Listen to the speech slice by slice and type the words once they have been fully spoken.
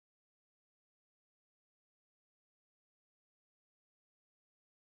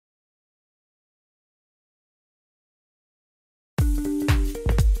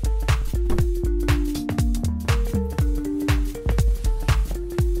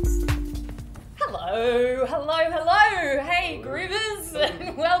Hello. Hey, Groovers,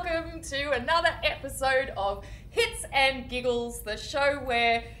 and welcome to another episode of Hits and Giggles, the show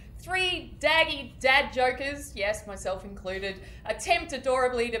where three daggy dad jokers, yes, myself included, attempt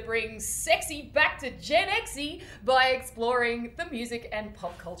adorably to bring sexy back to Gen Xy by exploring the music and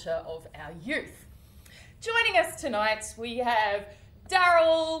pop culture of our youth. Joining us tonight, we have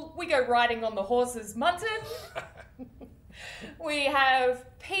Daryl, we go riding on the horses, Munton. We have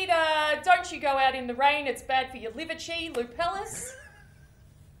Peter, don't you go out in the rain, it's bad for your liver chi, Lupellis.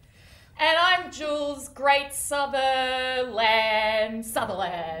 And I'm Jules, Great Sutherland.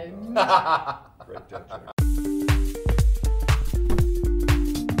 Great joke.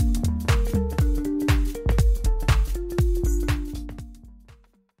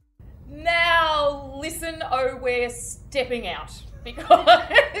 Now, listen, oh, we're stepping out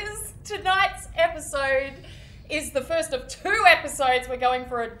because tonight's episode is the first of two episodes. We're going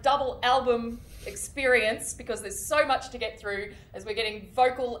for a double album experience because there's so much to get through as we're getting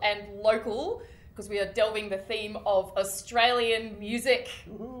vocal and local because we are delving the theme of Australian music.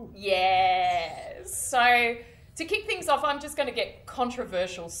 Ooh. Yeah. So to kick things off, I'm just going to get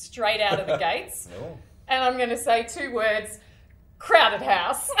controversial straight out of the gates. Oh. And I'm going to say two words. Crowded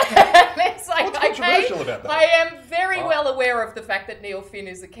house. It's like, what's controversial about that? I am very well aware of the fact that Neil Finn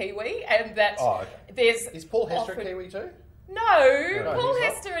is a Kiwi and that there's... Is Paul Hester a Kiwi too? No, Paul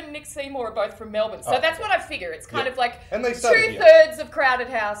Hester and Nick Seymour are both from Melbourne. So that's what I figure. It's kind of like and they two-thirds of Crowded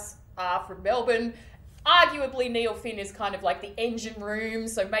House are from Melbourne. Arguably, Neil Finn is kind of like the engine room,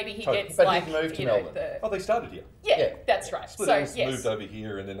 so maybe he gets but like... he moved to Melbourne. They started here. Yeah, that's right. Split moved over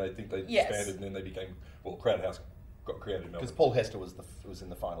here and then I think they expanded and then they became... Well, Crowded House got created in Melbourne. Because Paul Hester was in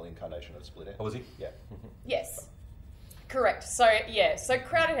the final incarnation of Split Enz. Oh, was he? Yeah. Yes. Correct. So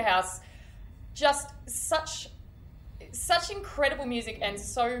Crowded House, just such incredible music and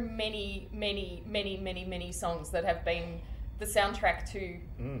so many songs that have been the soundtrack to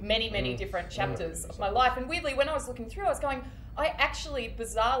many different chapters of my life. And weirdly, when I was looking through, I was going, I actually,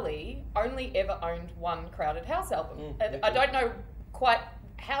 bizarrely, only ever owned one Crowded House album. I don't know quite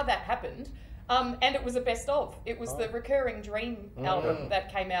how that happened. And it was a best of. It was the Recurring Dream album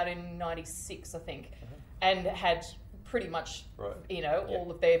that came out in '96, I think, and had pretty much, all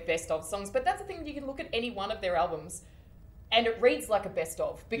of their best of songs. But that's the thing, you can look at any one of their albums and it reads like a best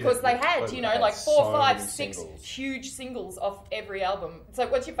of because they had, like 4, 5, 6 huge singles off every album. So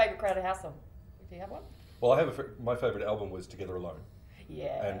what's your favourite Crowded House song? Do you have one? Well, my favourite album was Together Alone.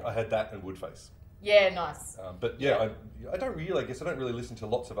 Yeah. And I had that and Woodface. Yeah, nice. I don't really listen to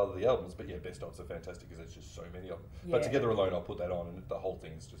lots of other albums, but best ofs are fantastic because there's just so many of them. Yeah. But Together Alone, I'll put that on and the whole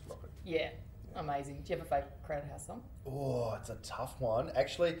thing is just rocket. Yeah, amazing. Do you have a favourite Crowded House song? Oh, it's a tough one.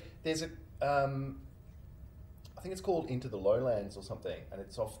 Actually, there's I think it's called Into the Lowlands or something, and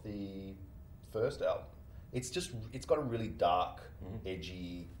it's off the first album. It's got a really dark,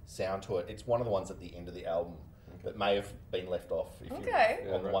 edgy sound to it. It's one of the ones at the end of the album that may have been left off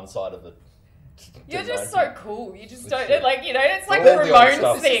on one side of the... You're just so cool. You just don't, it's like the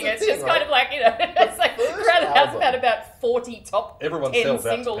Ramones thing. It's just kind of like, it's like Crowded House had about 40 top 10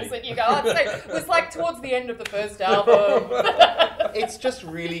 singles that you go, it was like towards the end of the first album. It's just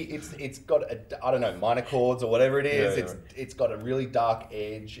really, it's got, I don't know, minor chords or whatever it is. It's got a really dark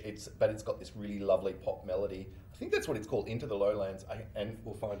edge, but it's got this really lovely pop melody. I think that's what it's called, Into the Lowlands, and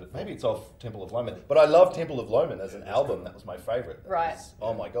we'll find it. Maybe it's off Temple of Loman. But I love Temple of Loman as an album. That was my favourite.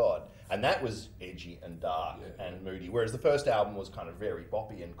 Oh my God. And that was edgy and dark and moody, whereas the first album was kind of very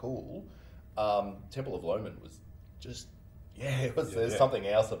boppy and cool. Temple of Loman was just, there's something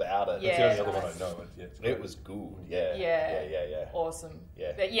else about it. Yeah, that's the only other one I know. It was good. Yeah. Awesome.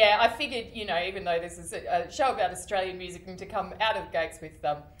 Yeah. But I figured, even though this is a show about Australian music, and to come out of the gates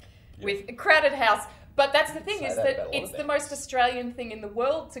with Crowded House. But that's the thing, is that it's the most Australian thing in the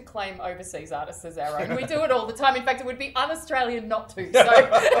world to claim overseas artists as our own. We do it all the time. In fact, it would be un-Australian not to.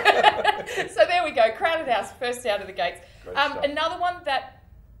 So, so there we go. Crowded House, first out of the gates. Another one that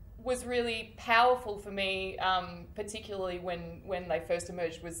was really powerful for me, particularly when they first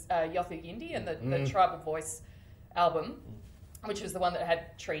emerged, was Yothu Yindi and the Tribal Voice album, which was the one that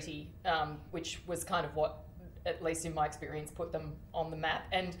had Treaty, which was kind of what, at least in my experience, put them on the map.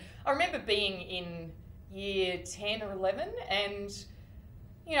 And I remember being in year 10 or 11 and,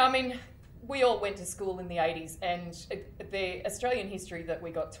 we all went to school in the 80s and the Australian history that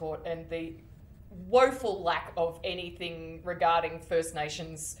we got taught and the woeful lack of anything regarding First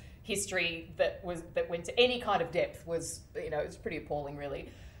Nations history that went to any kind of depth was, it was pretty appalling, really.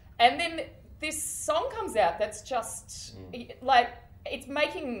 And then this song comes out that's just it's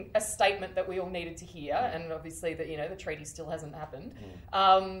making a statement that we all needed to hear, and obviously that the treaty still hasn't happened.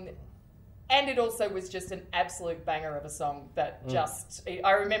 And it also was just an absolute banger of a song that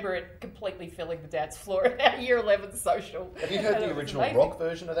I remember it completely filling the dance floor at our Year 11 social. Have you heard the original rock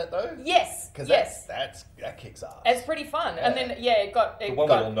version of that though? Yes. Because that kicks ass. It's pretty fun. And then, it got one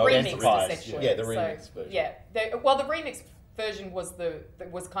we all know is the remixed remix. essentially. Yeah, the remix version. Yeah. The remix version was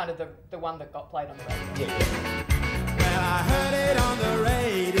kind of the one that got played on the radio. Yeah. Well, I heard it on the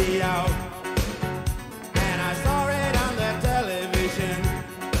radio, and I saw it on the television.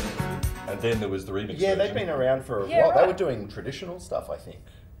 And then there was the remix Yeah, version. they've been around for a Yeah, while. They right. were doing traditional stuff, I think.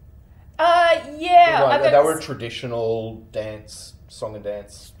 Yeah. They were a traditional dance, song and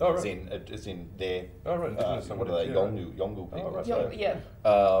dance, Oh, right. as in their, Oh, right, indigenous song what and are they, dance, Yolngu people. right. So, Yeah.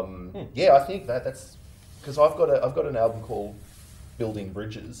 yeah, I think that's because I've got an album called Building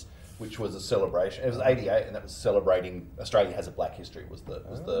Bridges, which was a celebration. It was '88, and that was celebrating Australia has a Black History was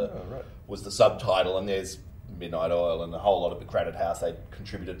the subtitle, and there's Midnight Oil and a whole lot of the Crowded House. They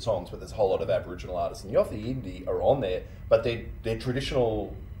contributed songs, but there's a whole lot of Aboriginal artists, and the Off the Indie are on there, but they're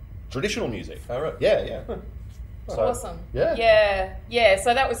traditional music. Oh, right. Yeah. So, Awesome. Yeah.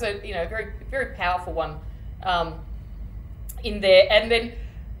 So that was a very very powerful one in there, and then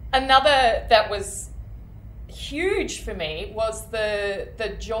another that was huge for me was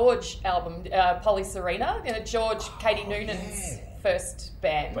the George album, Polly Serena. George, Katie Noonan's first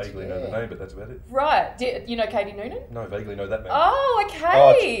band. Vaguely know the name, but that's about it. Right. Do you know Katie Noonan? No, vaguely know that name. Oh,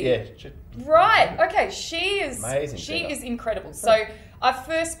 okay. yeah. Right. Okay. She is Amazing She singer. is incredible. So I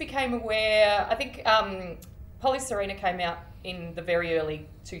first became aware. I think Polly Serena came out in the very early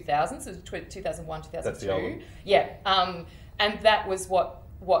 2000s. It was 2001, 2002. That's the album. Yeah. And that was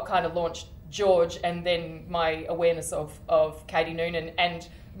what kind of launched George, and then my awareness of Katie Noonan, and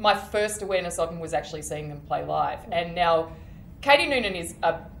my first awareness of him was actually seeing them play live. And now Katie Noonan is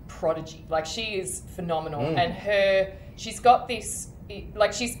a prodigy. Like, she is phenomenal, and she's got this,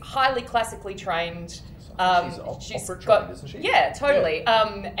 like, she's highly classically trained. She's opera trained, isn't she? Yeah, totally.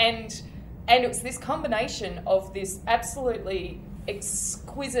 Yeah. And it's this combination of this absolutely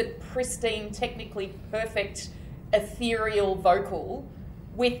exquisite, pristine, technically perfect, ethereal vocal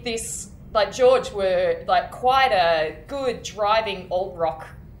with this, like, George were like quite a good driving alt rock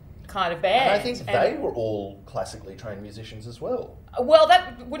kind of band. And I think they were all classically trained musicians as well. Well,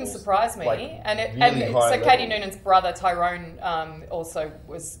 that wouldn't surprise me. Like, and really high so Katie level. Noonan's brother Tyrone also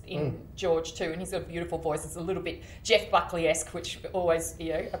was in George too, and he's got a beautiful voice. It's a little bit Jeff Buckley-esque, which always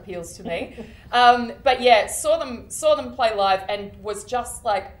appeals to me. But yeah, saw them play live and was just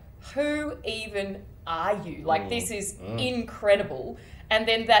like, who even are you? Like, this is incredible. And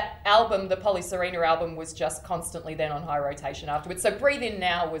then that album, the Polly Serena album, was just constantly then on high rotation afterwards. So Breathe In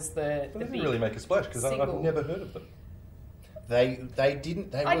Now was the But they big didn't really make a splash because I've single. never heard of them. They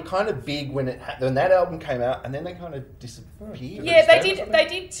didn't. They were kind of big when when that album came out, and then they kind of disappeared. Yeah, they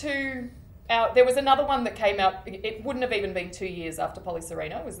did two. There was another one that came out. It wouldn't have even been 2 years after Polly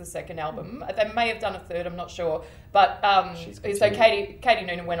Serena was the second album. They may have done a third. I'm not sure. But so Katie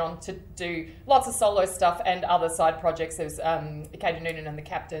Noonan went on to do lots of solo stuff and other side projects. There's Katie Noonan and the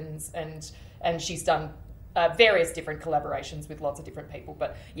Captains, and she's done various different collaborations with lots of different people.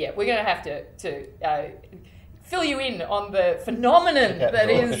 But yeah, we're going to have to fill you in on the phenomenon that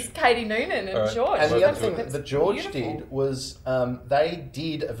is Katie Noonan and George. And the other thing That's that George beautiful. did was they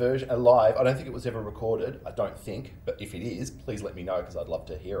did a live. I don't think it was ever recorded. I don't think, but if it is, please let me know because I'd love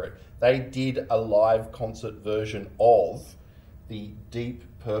to hear it. They did a live concert version of the Deep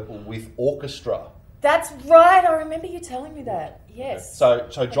Purple with orchestra. That's right. I remember you telling me that. Yes. So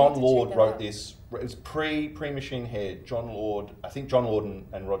John to Lord check that wrote out. this. It was pre Machine Head. I think John Lord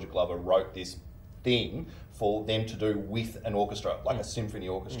and Roger Glover wrote this thing for them to do with an orchestra, like a symphony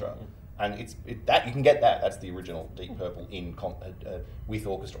orchestra. And that you can get that. That's the original Deep Purple with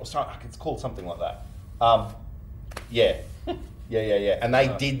orchestra. Or it's called something like that. Yeah. And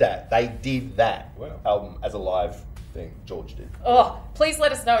they did that. They did that album as a live thing. George did. Oh, please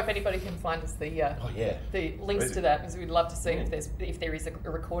let us know if anybody can find us the the links Crazy. to that, because we'd love to see if there is a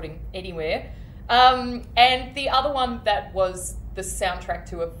recording anywhere. And the other one that was the soundtrack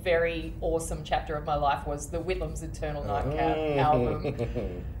to a very awesome chapter of my life was the Whitlam's Eternal Nightcap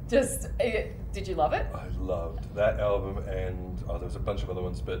album. Did you love it? I loved that album, and there was a bunch of other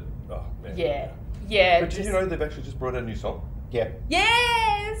ones, but oh man. Yeah. But did you know they've actually just brought out a new song? Yeah.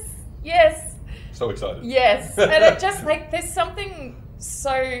 Yes. So excited. Yes. And it just, like, there's something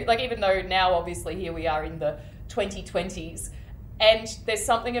so, like, even though now obviously here we are in the 2020s, and there's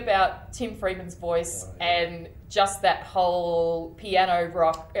something about Tim Freeman's voice and just that whole piano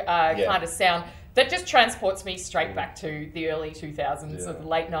rock kind of sound that just transports me straight back to the early 2000s or the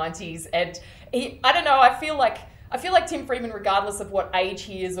late 90s. And I don't know, I feel like I feel like Tim Freeman, regardless of what age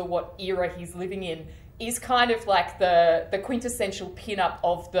he is or what era he's living in, is kind of like the quintessential pin-up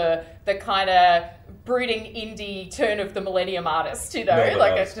of the kind of brooding indie turn of the millennium artist, you know? Melbourne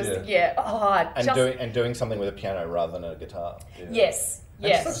like artist, it's just, yeah. And doing something with a piano rather than a guitar. Yeah. Yes, And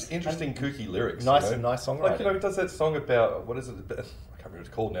yes. such interesting, kooky lyrics. Nice, you know? nice songwriting. Like, you know, he does that song about, what is it? I can't remember what it's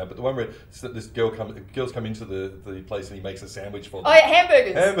called now, but the one where this girls come into the place and he makes a sandwich for them. Oh, yeah,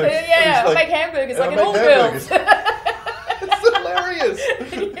 hamburgers. Hamburgers. Yeah, And he's I make hamburgers like "I an make all hamburgers." girls. It's hilarious.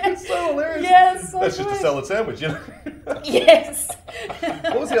 It's so hilarious. Yeah, it's so That's just a good. salad sandwich, you know. Yes.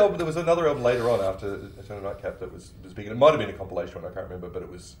 What was the album? There was another album later on after Eternal Nightcap that was big. And it might have been a compilation one. I can't remember, but it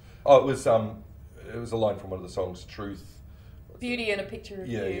was a line from one of the songs, "Truth." Beauty and a picture of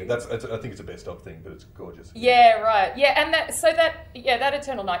Yeah, you. yeah. I think it's a best of thing, but it's gorgeous. Yeah, right. Yeah, and that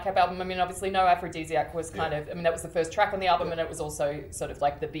Eternal Nightcap album, I mean, obviously No Aphrodisiac was kind of, I mean, that was the first track on the album, and it was also sort of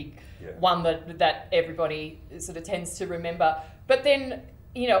like the big one that everybody sort of tends to remember. But then,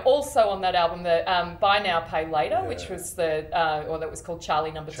 you know, also on that album, the Buy Now, Pay Later, which was or that was called Charlie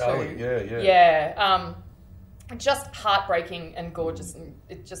Number Charlie, 2. yeah. Yeah. Just heartbreaking and gorgeous, and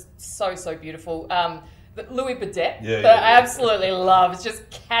it's just so beautiful. Louis Burdett, I absolutely love. It's just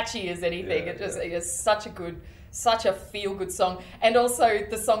catchy as anything. It's such a feel-good song. And also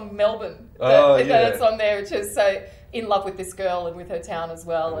the song Melbourne that's on there, which is so in love with this girl and with her town as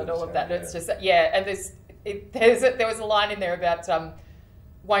well, and all of that. It's just, and there was a line in there about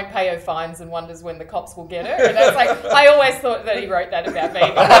won't pay her fines and wonders when the cops will get her. And I was like, I always thought that he wrote that about me.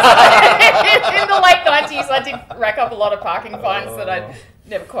 In the late 90s, I did rack up a lot of parking fines that I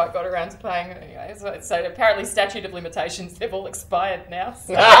never quite got around to paying. Anyway, so apparently statute of limitations, they've all expired now.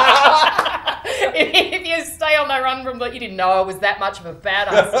 So. If you stay on the run from you didn't know I was that much of a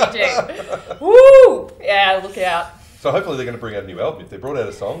badass, did you? Woo! Yeah, look out. So hopefully they're going to bring out a new album. If they brought out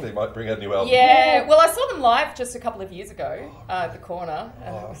a song, they might bring out a new album. Yeah, well, I saw them live just a couple of years ago at the Corner.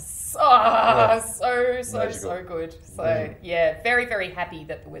 And it was so good. So, very, very happy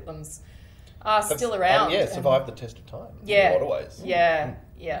that the Whitlams are still around. And survived the test of time in a lot of ways. Yeah.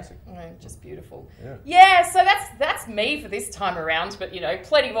 Just beautiful. Yeah, so that's me for this time around, but, you know,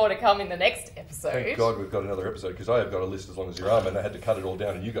 plenty more to come in the next episode. Thank God we've got another episode, because I have got a list as long as your arm, and I had to cut it all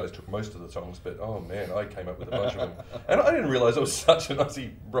down, and you guys took most of the songs, but oh man, I came up with a bunch of them. And I didn't realise I was such an Aussie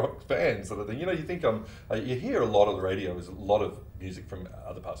rock fan sort of thing. You know, you think you hear a lot on the radio, there's a lot of music from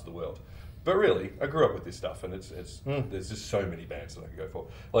other parts of the world. But really, I grew up with this stuff, and there's just so many bands that I could go for.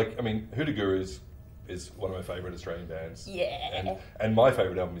 Like, I mean, Hoodoo Gurus is one of my favourite Australian bands. Yeah. And my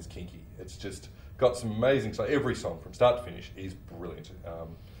favourite album is Kinky. It's just got some amazing songs. Every song from start to finish is brilliant.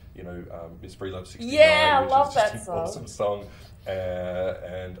 Miss Free Love 69, I which love is just that an song. Awesome song.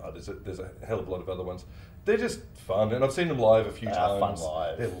 And there's a hell of a lot of other ones. They're just fun, and I've seen them live a few times. Fun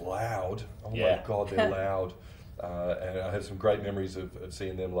live. They're loud. Oh my God, they're loud. And I have some great memories of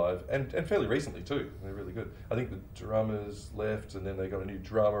seeing them live, and fairly recently too. They're really good. I think the drummers left, and then they got a new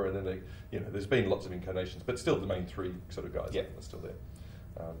drummer, and then there's been lots of incarnations, but still the main three sort of guys are still there,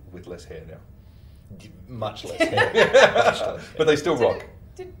 with less hair now. Much less hair. But they still rock.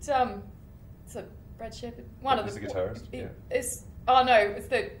 Did Brad Shepherd, one of the guitarist? It's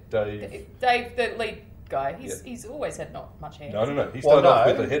the Dave, the lead guy. He's always had not much hair. No. He started off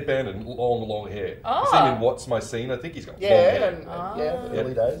with a headband and long hair. Oh. You see him in What's My Scene? I think he's got long hair.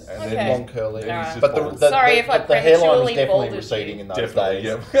 Early days. And then long curly. Right. But the hairline was prematurely definitely balded receding you. in those Definitely,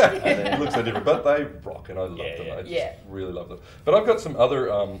 days. yeah. It looks so different, but they rock, and I love them. I just really love them. But I've got some other.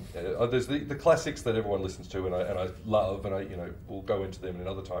 There's the classics that everyone listens to, and I love, and we'll go into them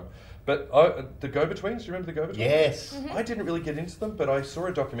another time. But the Go-Betweens, do you remember the Go-Betweens? Yes. Mm-hmm. I didn't really get into them, but I saw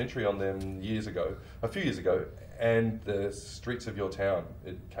a documentary on them a few years ago, and the Streets of Your Town,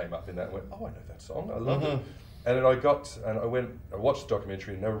 it came up in that and went, oh, I know that song, I love it. And then I watched the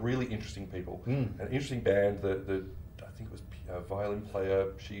documentary, and they were really interesting people. An interesting band, I think it was a violin player,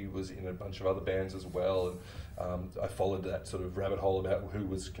 she was in a bunch of other bands as well, and I followed that sort of rabbit hole about who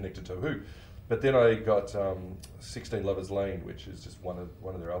was connected to who. But then I got 16 Lovers Lane, which is just one of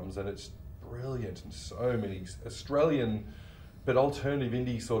their albums, and it's brilliant, and so many Australian, but alternative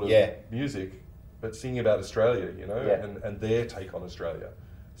indie sort of music, but singing about Australia, and their take on Australia.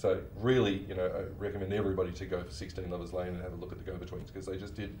 So really, I recommend everybody to go for 16 Lovers Lane and have a look at the Go-Betweens, because they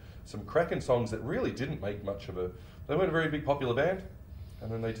just did some cracking songs that really didn't make much of they weren't a very big popular band,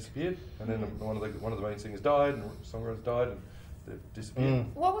 and then they disappeared, and then one of the main singers died, and songwriters died, and they disappeared.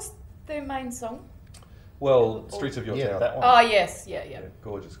 What was their main song? Well, Streets of Your Town. That one. Oh, yes, yeah.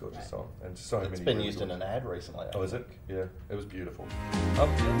 Gorgeous song, and so many. It's been really used good. in an ad recently. Oh, is it? Yeah, it was beautiful.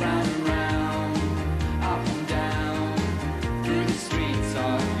 Round and round, up and down, through the streets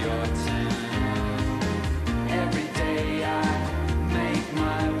of your town. Every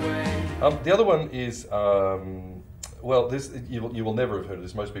The other one is, well, this you will never have heard of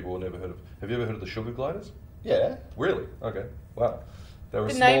this. Most people will never heard of. Have you ever heard of the Sugar Gliders? Yeah. Really? Okay. Wow. They were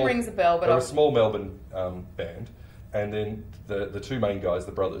The name rings a bell, but they were a I'll- small Melbourne band, and then the two main guys,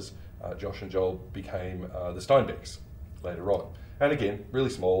 the brothers, Josh and Joel, became the Steinbecks later on. And again,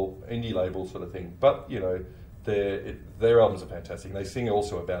 really small indie label sort of thing. But you know, their albums are fantastic. And they sing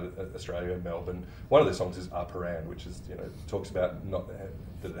also about Australia and Melbourne. One of their songs is Aparan, which is talks about not that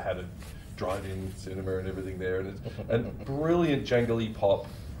it had a drive-in cinema and everything there, and brilliant jangly pop,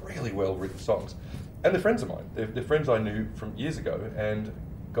 really well written songs. And they're friends of mine. They're friends I knew from years ago and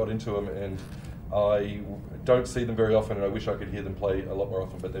got into them, and I don't see them very often, and I wish I could hear them play a lot more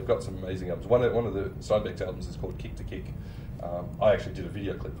often, but they've got some amazing albums. One of the Steinbeck's albums is called Kick to Kick. I actually did a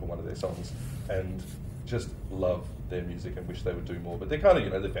video clip for one of their songs and just love their music and wish they would do more. But they're kind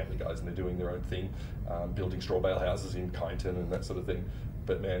of, they're family guys and they're doing their own thing, building straw bale houses in Kyneton and that sort of thing.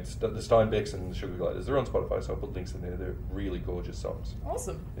 But man, the Steinbecks and the Sugar Gliders, they're on Spotify, so I'll put links in there. They're really gorgeous songs.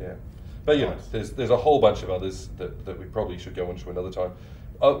 Awesome. Yeah. But Nice. there's a whole bunch of others that we probably should go into another time.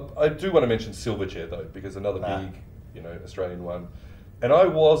 I do want to mention Silverchair though, because another big, Australian one. And I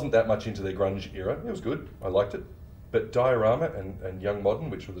wasn't that much into their grunge era. It was good. I liked it. But Diorama and Young Modern,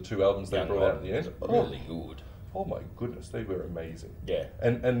 which were the two albums they Young brought out at Modern the is end, really good. oh my goodness, they were amazing. Yeah.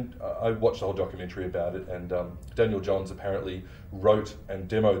 And I watched the whole documentary about it, and Daniel Johns apparently wrote and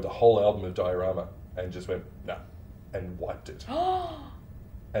demoed the whole album of Diorama and just went, nah, and wiped it.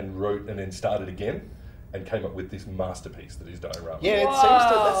 And wrote and then started again and came up with this masterpiece that is Diorama. Yeah,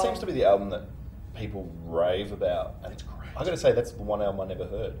 Wow. that seems to be the album that people rave about. And It's great. I got to say, that's the one album I never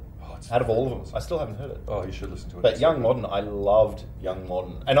heard. Oh, it's Out of all of fabulous. them, I still haven't heard it. Oh, you should listen to it. But It's Young so Modern, I loved Young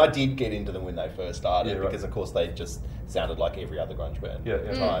Modern. And I did get into them when they first started Yeah, right. because, of course, they just sounded like every other grunge band Yeah,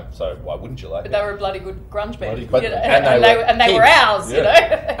 at the yeah. time. So why wouldn't you like But it? they were a bloody good grunge band. Bloody good. And, And they, they were and they were kids. ours,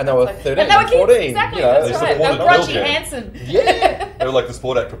 Yeah. And they were 13 and they were and kids, 14, exactly, you know, that's they right. They were supported grungy Pearl Jam. Hanson. Yeah. They were like the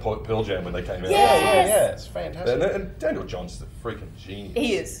sport act for Pearl Jam when they came out. Yes. It's fantastic. And Daniel Johns is a freaking genius.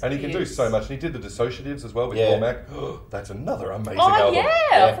 He is. And he can He do is. so much. And he did the Dissociatives as well with Yeah. Paul Mac. That's another amazing Oh, album. yeah,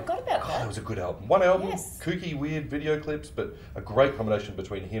 Yeah. I forgot about God, that. that was a good album. One album, Yes. kooky, weird video clips, but a great combination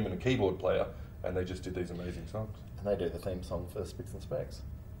between him and a keyboard player. And they just did these amazing songs. And they do the theme song for Spicks and Specks.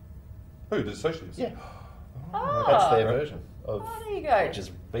 Who, the Dissociatives? Yeah. Oh. That's their version of Oh, there you go. which is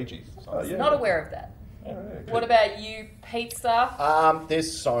Bee Gees. Oh, yeah. Not aware of that. Oh, yeah, good. What about you, Pete Star?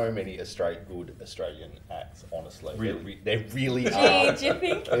 There's so many good Australian acts, honestly. Really? They really Gee, are. do you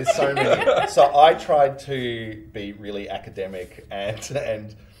think? There's so many. So I tried to be really academic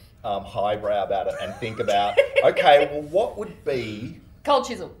and highbrow about it and think about, okay, well, what would be Cold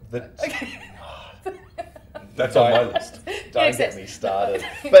Chisel. the... That's on my Don't- list. Don't get Excess. me started.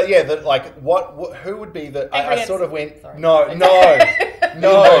 But yeah, who would be the... I Angry sort of Ants. went, Sorry.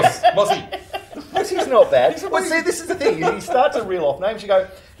 no. Mossy. Mossy's not bad. Well, see, this is the thing. You start to reel off names. You go,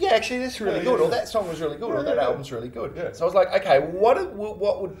 yeah, actually, this is really Yeah, good, yeah, or yeah. that song was really good, or that album's really good. Yeah. So I was like, okay, what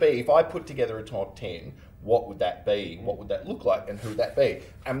would be if I put together a top 10? What would that be? What would that look like? And who would that be?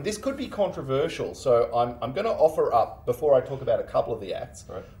 And this could be controversial. So I'm going to offer up, before I talk about a couple of the acts,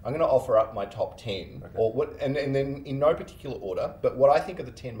 Right. I'm going to offer up my top 10, Okay. or what, and then in no particular order, but what I think are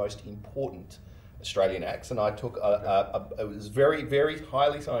the 10 most important Australian acts, and I took it was very, very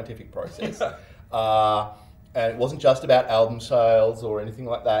highly scientific process, and it wasn't just about album sales or anything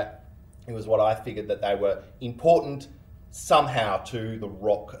like that. It was what I figured that they were important somehow to the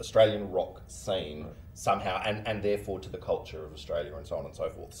Australian rock scene, somehow, and therefore to the culture of Australia and so on and so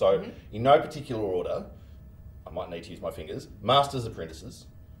forth. So, in no particular order, I might need to use my fingers: Masters Apprentices,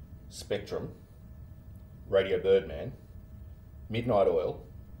 Spectrum, Radio Birdman, Midnight Oil,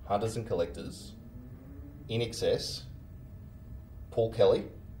 Hunters and Collectors, In Excess, Paul Kelly,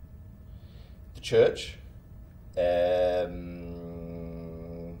 The Church,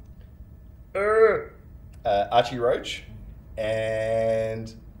 Archie Roach,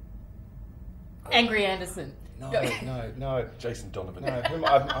 and Angry Anderson. no, Jason Donovan.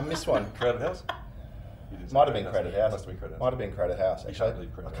 I missed one. Crowded House? You didn't say Might have been Crowded House. Must have been Crowded House. Might have been Crowded House. You Actually, can't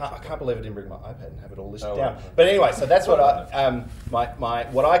believe Crowded I House. can't believe I didn't bring my iPad and have it all listed Oh, down. right. But anyway, so that's what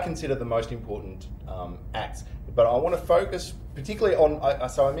what I consider the most important acts. But I want to focus particularly on.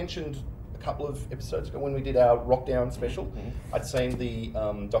 So I mentioned a couple of episodes ago when we did our Rockdown special. I'd seen the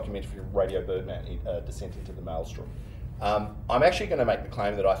documentary of Radio Birdman, Descent into the Maelstrom. I'm actually going to make the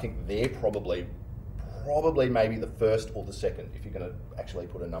claim that I think they're probably maybe the first or the second, if you're going to actually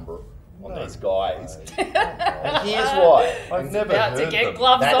put a number on these guys. And here's why. I've never About heard to get them.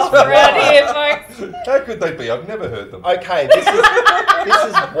 gloves That's off around here, folks. How could they be? I've never heard them. Okay, this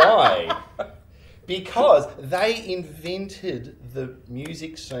is why. because they invented the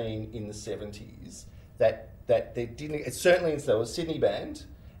music scene in the 70s that they didn't. Certainly, there was Sydney band,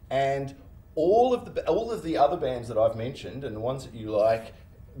 and all of the other bands that I've mentioned, and the ones that you like,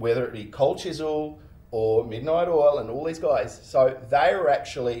 whether it be Cold Chisel or Midnight Oil and all these guys. So they were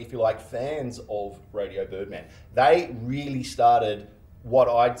actually, if you like, fans of Radio Birdman. They really started what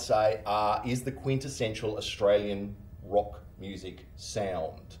I'd say is the quintessential Australian rock music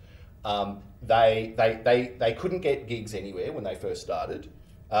sound. They couldn't get gigs anywhere when they first started.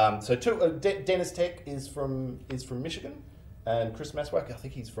 Dennis Tech is from Michigan, and Chris Maswak, I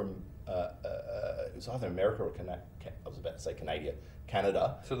think he's from it was either America or I was about to say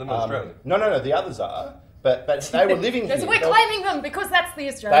Canada. So they're not Australian? No, the others are. But they were living here. We're claiming them because that's the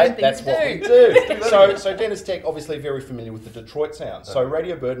Australian thing that's to what do. we do. So Dennis Tech, obviously very familiar with the Detroit sound. So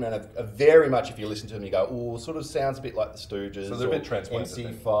Radio Birdman are very much, if you listen to them, you go, oh, sort of sounds a bit like the Stooges. So they're a bit transplanted.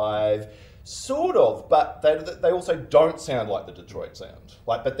 MC5, sort of, but they also don't sound like the Detroit sound.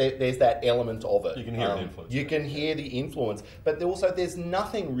 But there's that element of it. You can hear the influence. You can hear the influence, but there's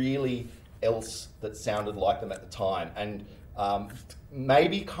nothing really else that sounded like them at the time. And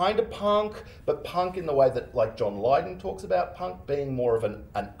maybe kind of punk, but punk in the way that like John Lydon talks about punk being more of an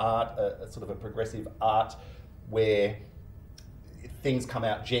art, a sort of a progressive art where things come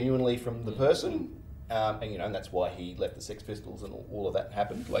out genuinely from the person, and that's why he left the Sex Pistols and all of that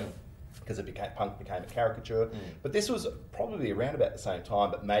happened, because punk became a caricature. But this was probably around about the same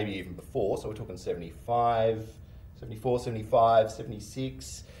time, but maybe even before. So we're talking 75, 74, 75,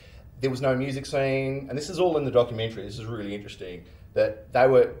 76. There was no music scene, and this is all in the documentary. This is really interesting, that they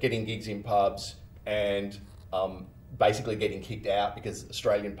were getting gigs in pubs and basically getting kicked out because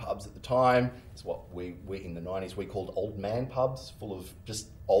Australian pubs at the time, it's what we in the 90s we called old man pubs, full of just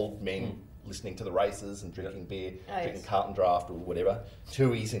old men listening to the races and drinking beer, drinking Carlton Draft or whatever.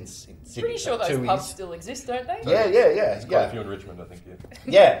 Tooheys in Sydney. Pretty sure those pubs still exist, don't they? Yeah. There's quite a few in Richmond, I think,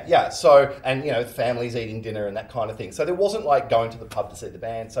 Yeah. So, and families eating dinner and that kind of thing. So there wasn't like going to the pub to see the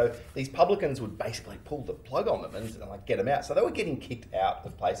band. So these publicans would basically pull the plug on them and like get them out. So they were getting kicked out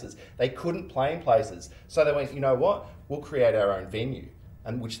of places. They couldn't play in places. So they went, you know what? We'll create our own venue.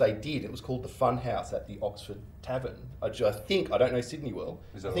 And which they did. It was called the Fun House at the Oxford Tavern. I don't know Sydney well.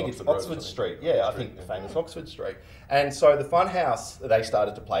 I think it's Oxford Street. Yeah, I think the famous Oxford Street. And so the Fun House, they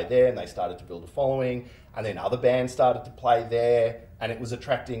started to play there and they started to build a following. And then other bands started to play there. And it was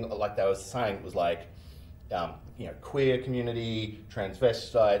attracting, like they were saying, it was like, queer community,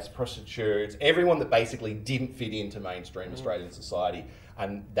 transvestites, prostitutes, everyone that basically didn't fit into mainstream Australian society.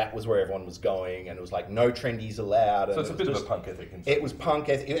 And that was where everyone was going, and it was like no trendies allowed. And so it's a bit of a punk ethic. It was punk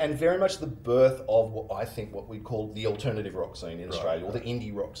ethic, and very much the birth of what we call the alternative rock scene in Australia, or the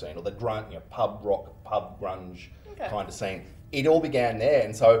indie rock scene, or the grunt, pub rock, pub grunge kind of scene. It all began there,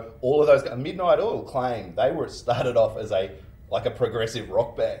 and so all of those. Midnight Oil claimed they were started off as a progressive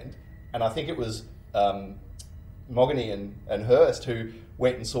rock band, and I think it was Mogany and Hurst who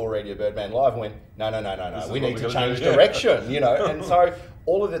went and saw Radio Birdman live and went, no, we need to change direction, And so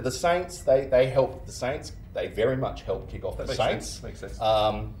all of the Saints, they helped the Saints. They very much helped kick off the Saints. Makes sense.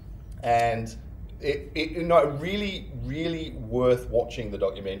 And it really, really worth watching the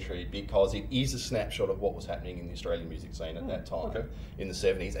documentary because it is a snapshot of what was happening in the Australian music scene at that time in the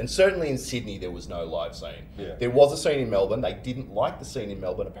 70s. And certainly in Sydney, there was no live scene. Yeah. There was a scene in Melbourne. They didn't like the scene in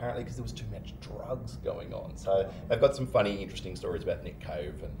Melbourne, apparently, because there was too much drugs going on. So they've got some funny, interesting stories about Nick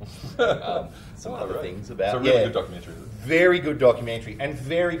Cove and some other things about... So really good documentary. Very good documentary and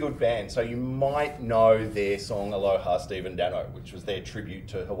very good band. So you might know their song Aloha Stephen Dano, which was their tribute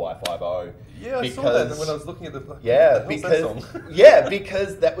to Hawaii Five-0. Yeah, I saw that when I was looking at the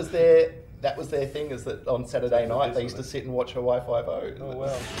because that was their thing, is that on Saturday night they used to sit and watch Hawaii Five-0. Oh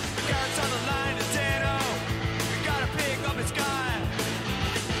wow.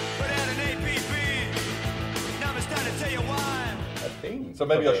 So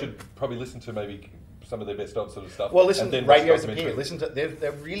maybe I should probably listen to some of their best of sort of stuff. Well, listen, Radio's Appear. Listen to they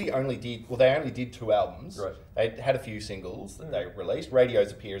really only did 2 albums. Right. They had a few singles that they released.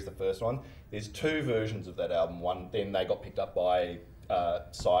 Radio's Appear is the first one. There's 2 versions of that album. One, then they got picked up by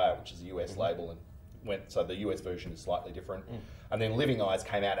Sire, which is a US label, and so the US version is slightly different. And then Living Eyes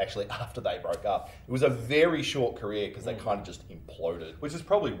came out actually after they broke up. It was a very short career because they kind of just imploded. Which is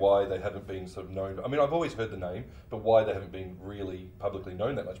probably why they haven't been sort of known. I mean, I've always heard the name, but why they haven't been really publicly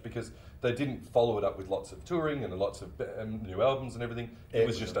known that much, because they didn't follow it up with lots of touring and lots of new albums and everything. It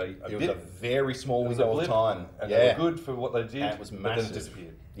was just a very small window of time. And they were good for what they did, and it was massive. But then it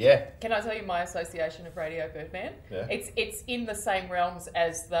disappeared. Yeah. Can I tell you my association of Radio Birdman? Yeah. It's in the same realms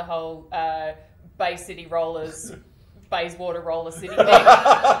as the whole Bay City Rollers, Bayswater Roller City thing.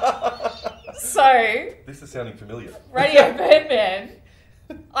 So, This is sounding familiar. Radio Birdman,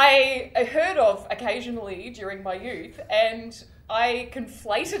 I heard of occasionally during my youth, and I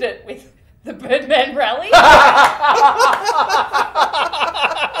conflated it with the Birdman Rally.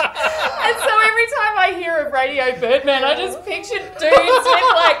 And so every time I hear of Radio Birdman, I just pictured dudes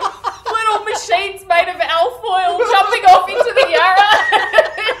with like little machines made of alfoil jumping off into the Yarra.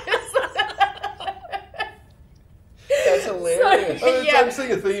 That's hilarious. I'm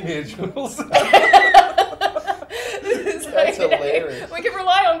seeing a theme here, Jules. That's hilarious. We can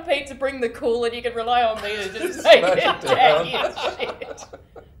rely on Pete to bring the cool, and you can rely on me to just make Smash it it down down. shit.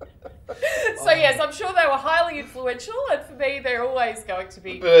 So yes, I'm sure they were highly influential, and for me, they're always going to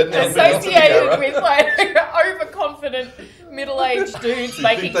be Birdman. associated with like overconfident middle-aged dudes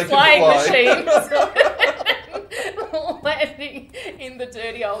making they can flying fly. machines, landing in the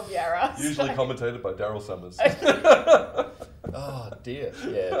dirty old Yarra. Usually So- commentated by Daryl Summers. Oh dear.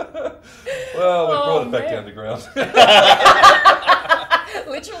 Yeah. Well, we Oh, brought it back man. down to ground.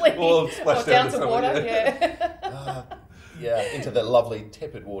 Literally, Or splash down down to to water. somewhere, Yeah, Yeah. Into the lovely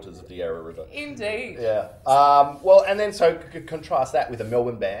tepid waters of the Yarra River. indeed. Yeah. Well, and then so contrast that with a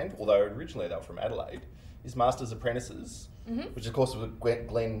Melbourne band, although originally they were from Adelaide, is Masters Apprentices, which of course was where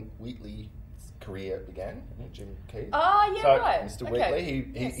Glenn Wheatley's career began. Jim Keys. Ah, yeah, So right. Mr. Okay. Wheatley,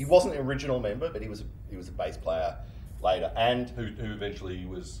 he Yes. wasn't an original member, but he was a bass player later, and who eventually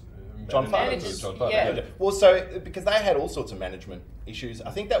was John managed- Farnham. John Farnham, Yeah. yeah. Well, so because they had all sorts of management issues,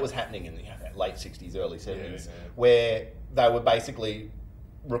 I think that was happening in the late '60s, early '70s, Yeah. where they were basically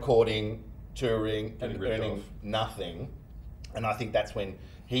recording, touring, Getting and ripped earning off. nothing. And I think that's when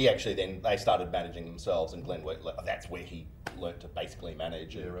he actually they started managing themselves, and Glenn Wheatley, that's where he learnt to basically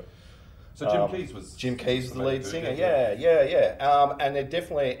manage. Yeah, and, right. So Jim Keys was Jim Keys was the lead main singer. dude, Yeah. And they're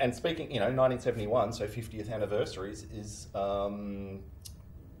definitely, and speaking, 1971, so 50th anniversary is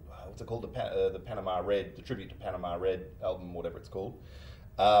what's it called? The Panama Red, the tribute to Panama Red album, whatever it's called.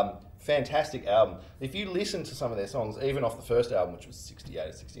 Fantastic album. If you listen to some of their songs, even off the first album, which was 68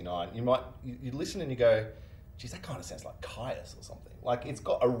 or 69, you listen and you go, geez, that kind of sounds like Caius or something. Like, it's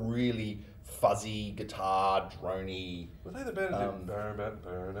got a really fuzzy guitar, drony. Was they the band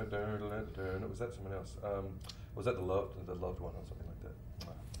that did was that someone else? Was that the loved one or something like that?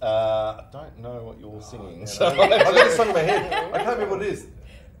 I don't know what you're singing. Man, So I got this song in my head. I can't remember what it is.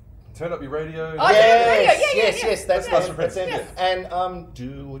 Turn up your radio. Oh, yeah. yes, that's Yes. them, that's them. And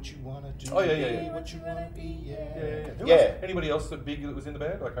do what you want to do. Oh, yeah. Be what you want to be. Who Yeah. else? Anybody else that big that was in the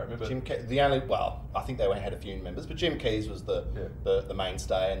band? I can't remember. Jim Keys, I think they had a few members, but Jim Keys was the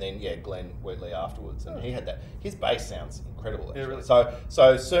mainstay, and then Glenn Wheatley afterwards, and he had that. His bass sounds incredible. Actually. Yeah, really.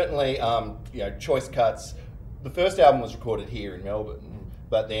 So certainly, Choice Cuts. The first album was recorded here in Melbourne.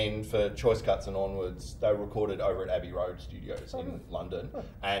 But then for Choice Cuts and onwards, they were recorded over at Abbey Road Studios in London.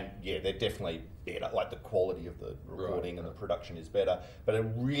 And they're definitely better. Like, the quality of the recording and the production is better. But a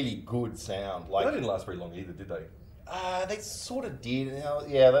really good sound. Like, They didn't last very long either, did they? they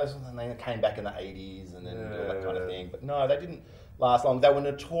and they came back in the 80s and then all that kind of thing. But no, they didn't last long. They were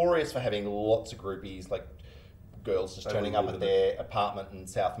notorious for having lots of groupies, like girls just They turning were up good at at their apartment in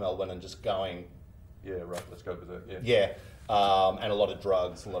South Melbourne and just going, Yeah, right. Let's go with that. Yeah. yeah. And a lot of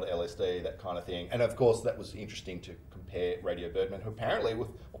drugs, a lot of LSD, that kind of thing. And of course, that was interesting to compare Radio Birdman, who apparently were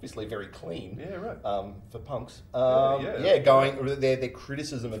obviously very clean. Yeah, right. For punks. Yeah. Going their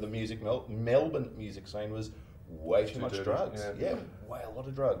criticism of the Melbourne music scene was way too much dirty, drugs. yeah. Way a lot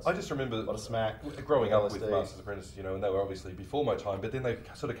of drugs. I just remember a lot of smack. growing up with LSD. Masters Apprentice, and they were obviously before my time, but then they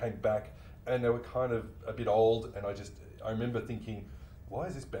sort of came back and they were kind of a bit old, and I remember thinking, why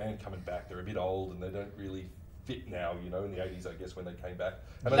is this band coming back? They're a bit old and they don't really fit now, in the 80s, I guess, when they came back.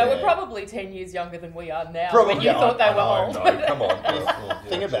 And They were probably 10 years younger than we are now Probably, when you thought they were old. No, come on.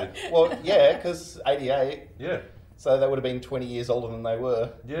 Think about it. Well, because 88, Yeah, so they would have been 20 years older than they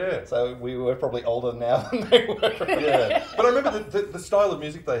were. yeah. So we were probably older now than they were. Yeah, but I remember the style of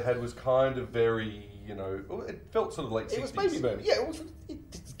music they had was kind of very, it felt sort of late 60s. It was baby boom. Yeah,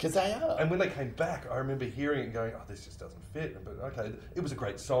 because they are. And when they came back, I remember hearing it and going, "Oh, this just doesn't fit." But okay, it was a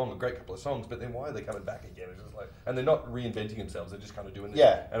great song, a great couple of songs. But then why are they coming back again? It's just like, and they're not reinventing themselves; they're just kind of doing this.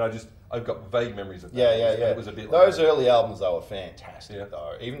 Yeah. And I've got vague memories of that. Yeah. It was a bit Those like early albums, though, were fantastic, Yeah.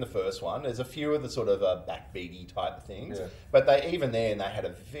 though. Even the first one. There's a few of the sort of backbeaty type of things. Yeah. But they had a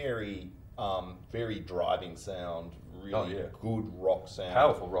very, very driving sound, really good rock sound.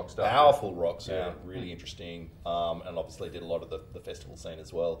 Powerful rock stuff. Powerful rock sound, Yeah. really interesting. And obviously did a lot of the festival scene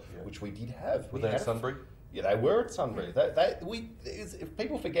as well, Yeah. which we did have. Were We they at had- Sunbury? Yeah, they were at Sunbury. If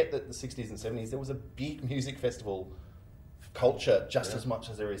people forget that the 60s and 70s, there was a big music festival culture just as much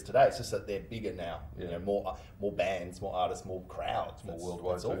as there is today. It's just that they're bigger now. Yeah. You know, more bands, more artists, more crowds, More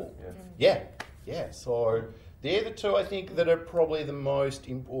worldwide That's too, all. yeah. Yeah. So they're the two I think that are probably the most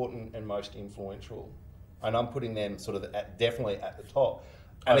important and most influential, and I'm putting them sort of definitely at the top.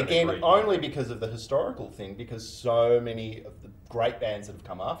 And I would again, agree. only because of the historical thing, because so many of the great bands that have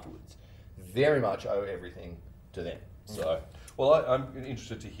come afterwards very much owe everything to them. So, Well, I'm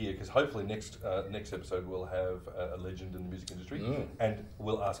interested to hear, because hopefully next episode we'll have a legend in the music industry, and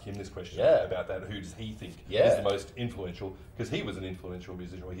we'll ask him this question about that. Who does he think is the most influential? Because he was an influential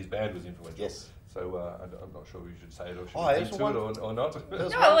musician, or his band was influential. Yes. So I'm not sure we should say it or should Oh, we there's hint to one- it or not.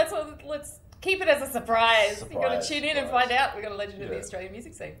 No, let's keep it as a surprise. You've got to tune in and Surprise. find out. We've got a legend of the Yeah. Australian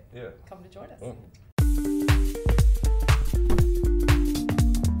music scene. Yeah. Come to join us. Mm.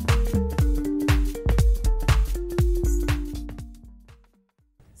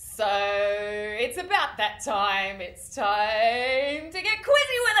 So it's about that time. It's time to get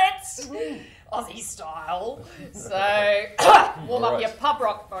quizzy with it, Aussie style. So warm up Alright. your pub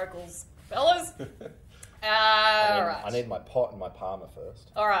rock vocals, fellas. All right. I need my pot and my Palmer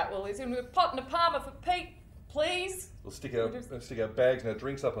first. All right. Well, there's going to be a pot and a palmer for Pete, please. We'll stick our bags and our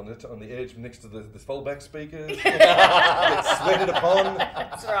drinks up on the edge next to the fallback speakers. Get sweated upon.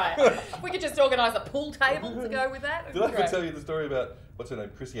 That's right. We could just organise a pool table to go with that. Did I ever tell you the story about, what's her name,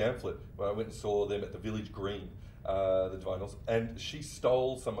 Chrissy Amphlett, where I went and saw them at the Village Green, the Divinals, and she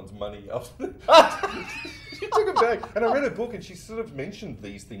stole someone's money off. She took a bag, and I read her book, and she sort of mentioned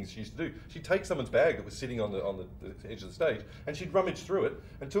these things she used to do. She'd take someone's bag that was sitting on the edge of the stage, and she'd rummage through it,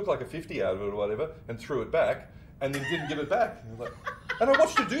 and took like a 50 out of it or whatever, and threw it back, and then didn't give it back. And I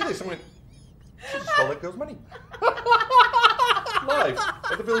watched her do this, and went, she just stole that girl's money. Live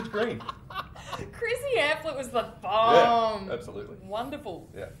at the Village Green. Chrissy Amphlett was the bomb. Yeah, absolutely. Wonderful.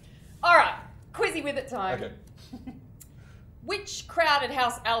 Yeah. All right. Quizzy with it time. Okay. Which Crowded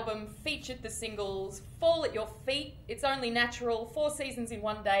House album featured the singles Fall at Your Feet, It's Only Natural, 4 Seasons in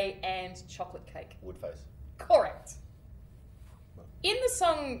One Day, and Chocolate Cake? Woodface. Correct. In the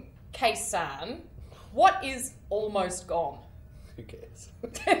song Kaysan, what is almost gone? Who cares?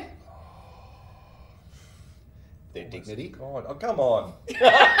 Their dignity. God, oh, come on.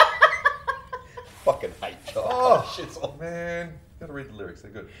 Fucking hate Josh. Oh, shit's all, man. Gotta read the lyrics,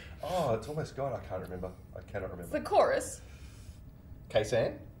 they're good. Oh, it's almost gone. I can't remember. I cannot It's remember. the chorus.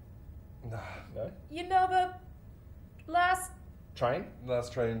 Kaysan? Nah. No? You know the last... Train?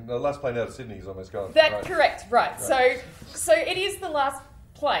 Last plane out of Sydney is almost gone. That Right. correct, right. So it is the last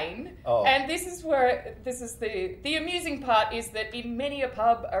plane, Oh. and this is the amusing part is that in many a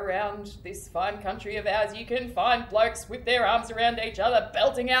pub around this fine country of ours, you can find blokes with their arms around each other,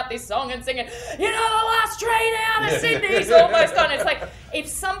 belting out this song and singing, you know, the last train out of Yeah. Sydney's almost gone. It's like, if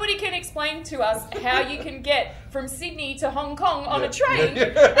somebody can explain to us how you can get from Sydney to Hong Kong on a train,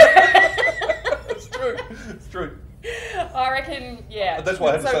 It's true. It's true. I reckon, yeah. That's why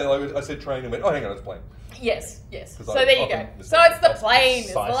I had to So- say, like, I said train and went, oh, hang on, it's plane. Yes, yes. 'Cause So I there you often go. mistake So it's the That's plane.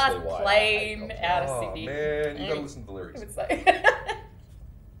 It's the precisely last why I plane hate out of Oh, Sydney. man, you gotta listen to the lyrics. It's like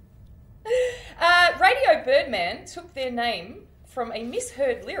Radio Birdman took their name from a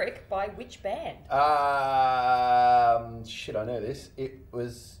misheard lyric by which band? Shit, I know this. It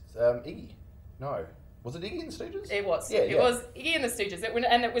was Iggy. No. Was it Iggy and the Stooges? It was. Yeah, It yeah. was Iggy and the Stooges.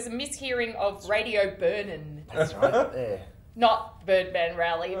 And it was a mishearing of Radio Burnin'. That's right. There. Not Birdman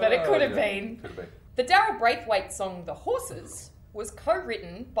Rally, but it could have been. Could have been. The Daryl Braithwaite song The Horses was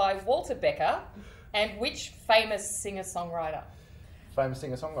co-written by Walter Becker and which famous singer-songwriter? Famous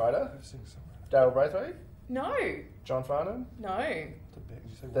singer-songwriter. Sing-songwriter. Daryl Braithwaite. No. John Farnham. No. Did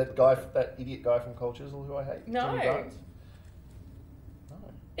you say That guy, that idiot guy from Cold Chisel who I hate. No. Jimmy Barnes. No.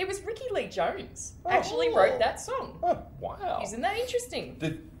 It was Ricky Lee Jones Oh. actually wrote that song. Oh, wow. Isn't that interesting?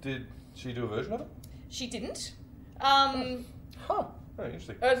 Did she do a version of it? She didn't. Huh. Oh,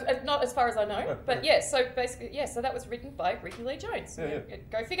 interesting. Not as far as I know, Oh, but yeah. yeah. So basically, yeah. So that was written by Ricky Lee Jones. Yeah.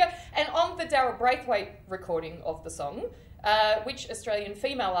 Go figure. And on the Daryl Braithwaite recording of the song, which Australian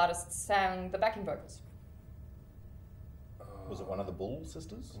female artist sang the backing vocals? Was it one of the Bull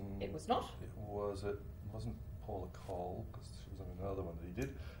sisters? It was not. It wasn't Paula Cole, because she was on another one that he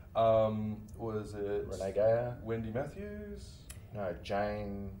did. Was it Renee Gayer? Wendy Matthews? No,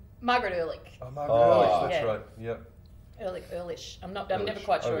 Jane. Margaret Ehrlich. Oh, Margaret Oh. Ehrlich, that's Yeah. right. Yep. Ehrlich. I'm never Ehrlich.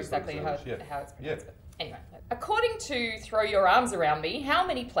 quite I sure always thought it exactly was how, Ehrlich, yeah. how it's pronounced. Yeah. But anyway, according to Throw Your Arms Around Me, how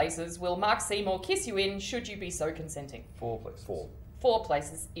many places will Mark Seymour kiss you in should you be so consenting? 4 places. 4. 4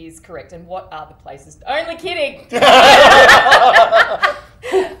 places is correct. And what are the places? Only kidding.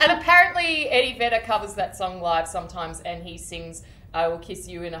 And apparently Eddie Vedder covers that song live sometimes, and he sings I Will Kiss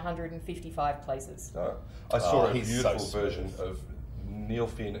You in 155 Places. I saw a he's beautiful so sweet. version of Neil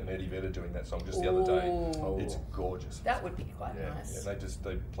Finn and Eddie Vedder doing that song just the other day. Ooh. It's gorgeous. That would be quite yeah, nice. yeah,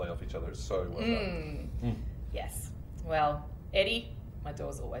 they play off each other. It's so well done. Yes. Well, Eddie, my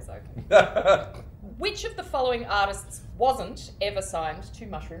door's always open. Which of the following artists wasn't ever signed to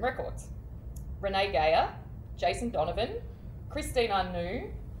Mushroom Records? Renee Gayer, Jason Donovan, Christine Anu,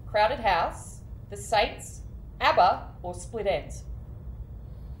 Crowded House, The Saints, ABBA, or Split Ends?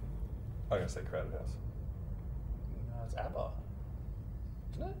 I'm going to say Crowded House. No, it's ABBA.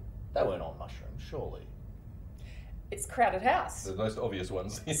 Isn't it? They weren't on Mushroom, surely. It's Crowded House. The most obvious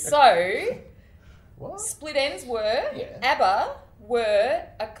ones. So, What? Split Ends were, Yeah. ABBA were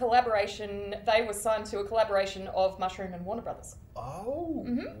a collaboration, they were signed to a collaboration of Mushroom and Warner Brothers. Oh,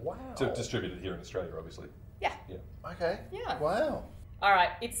 wow. To distribute it here in Australia, obviously. Yeah. Yeah. Okay. Yeah. Wow. All right,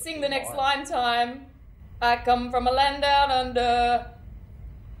 it's Sing the Next Wow. Line time. I come from a land down under.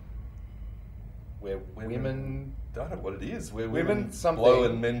 Where women I don't know what it is. Where Women women something. blow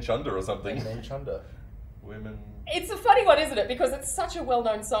and men chunder or something. men chunder. Women. It's a funny one, isn't it? Because it's such a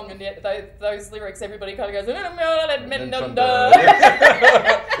well-known song, and yet those lyrics, everybody kind of goes. Men chunder.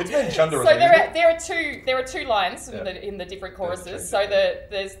 It's men chunder. So I think, there are two lines Yeah. in the different Let's choruses. change So it.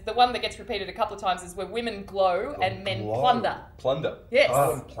 there's the one that gets repeated a couple of times is where women glow and men glow. plunder. Plunder. Yes.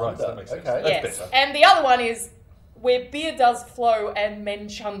 Ah, right, Plunder. that makes sense. Okay. That's Yes. better. And the other one is where beer does flow and men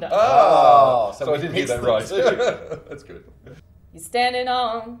chunder. Oh, so so I we did hear mixed that them right. too. That's good. You're standing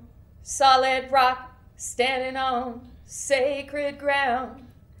on solid rock, standing on sacred ground.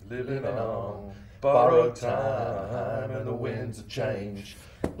 Living on borrowed time and the winds of change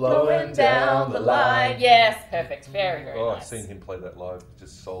Blowing down the line. Yes, perfect. Very, very Oh, nice. I've seen him play that live,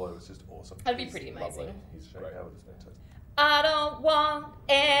 just solo. It's just awesome. That'd be He's pretty lovely. amazing. He's great. Howard is fantastic. I don't want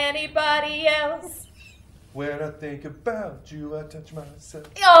anybody else. When I think about you, I touch myself.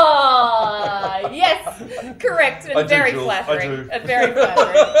 Oh, yes. Correct. And I do, very Jules. I flattering. do. And very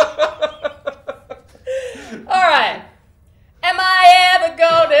flattering. All right. Am I ever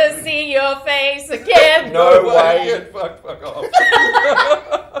going to see your face again? No way. Yeah, fuck off.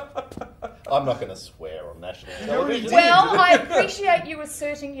 I'm not going to swear on national already television. did. Well, I appreciate you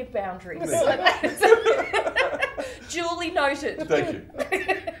asserting your boundaries. Duly noted. Thank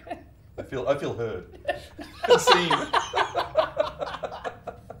you. I feel heard. And seen.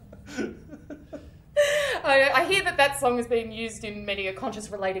 I hear that song is being used in many a conscious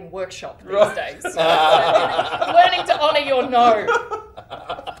relating workshop these Right. days. Learning to honour your no.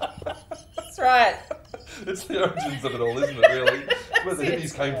 That's right. It's the origins of it all, isn't it, really? It's where the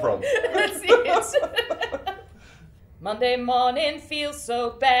hippies came from. That's it. Monday morning feels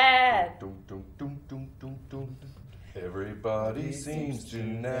so bad. Dum, dum, dum, dum, dum, dum. Everybody seems to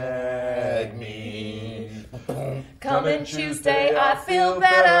nag me. Coming Tuesday, I feel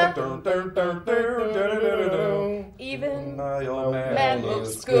better. Dun, dun, dun, dun, dun, dun, dun, dun. Even My old man man looks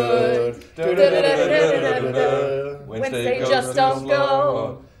looks good. good. Wednesday just don't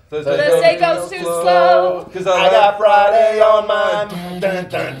go. Thursday Thursday goes too slow. 'Cause I got Friday on mine. Dun,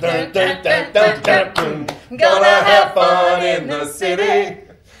 dun, dun, dun, dun, dun, dun, dun. Gonna have fun in the city.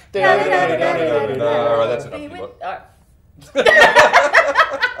 Alright, that's enough. Be You with- got- oh.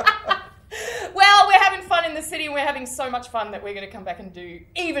 Well, we're having fun in the city and we're having so much fun that we're going to come back and do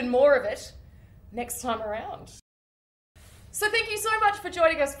even more of it next time around. So thank you so much for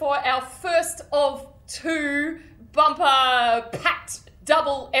joining us for our first of two bumper-packed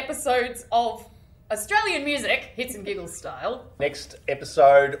double episodes of Australian music, hits and giggles style. Next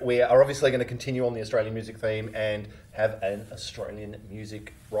episode, we are obviously going to continue on the Australian music theme and have an Australian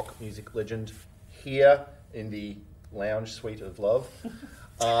rock music legend here in the lounge suite of love.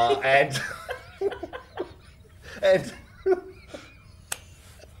 And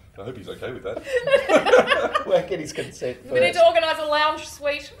I hope he's okay with that. we'll get his consent first. We need to organise a lounge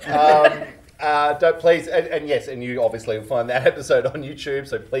suite. Don't please, and yes, and you obviously will find that episode on YouTube,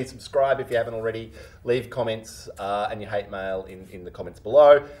 so please subscribe if you haven't already. Leave comments and your hate mail in the comments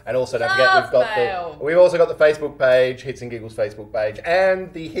below. And also don't Love forget mail. we've also got the Facebook page, Hits and Giggles Facebook page,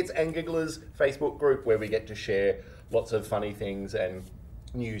 and the Hits and Gigglers Facebook group where we get to share lots of funny things and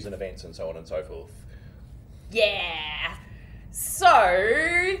news and events and so on and so forth. Yeah. So,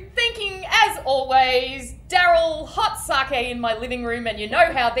 thinking as always, Daryl, hot sake in my living room, and you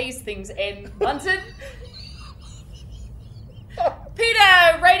know how these things end, Munton.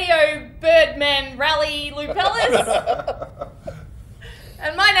 Peter, Radio Birdman Rally Lupelis.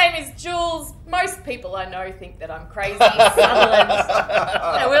 And my name is Jules. Most people I know think that I'm crazy, Sutherland.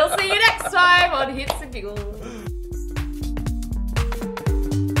 And we'll see you next time on Hits and Giggles.